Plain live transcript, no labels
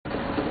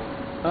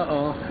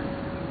Uh-oh.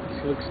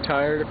 She looks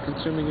tired of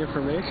consuming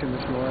information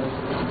this morning.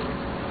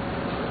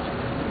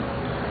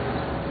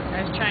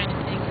 I was trying to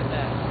think of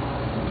a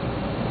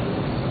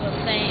little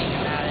saying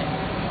about it.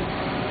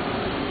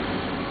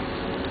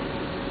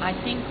 I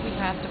think we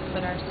have to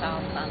put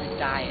ourselves on a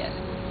diet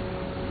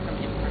from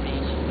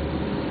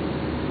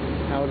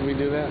information. How would we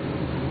do that?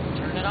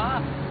 Turn it off.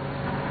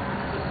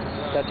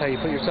 That's how you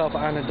put yourself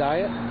on a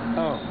diet?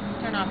 Oh.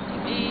 Turn off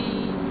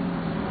TV.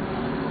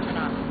 Turn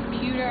off the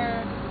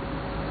computer.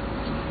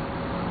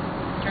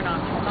 Turn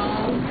off your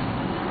phone.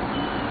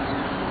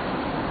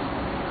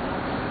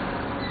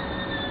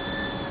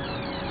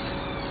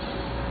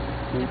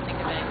 Can't think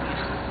of anything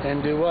else.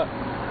 And do what?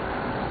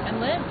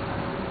 And live.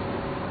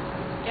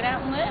 Get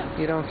out and live.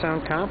 You don't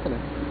sound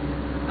confident.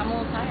 I'm a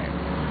little tired of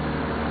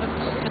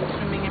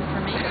consuming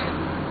information.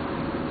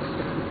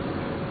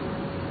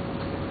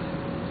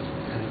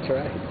 That's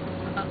right.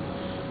 A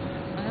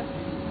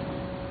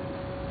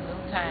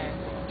little tired.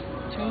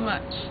 Too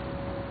much.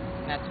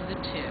 That's with a 2.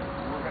 We're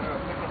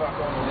thinking about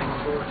going to Lake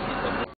George.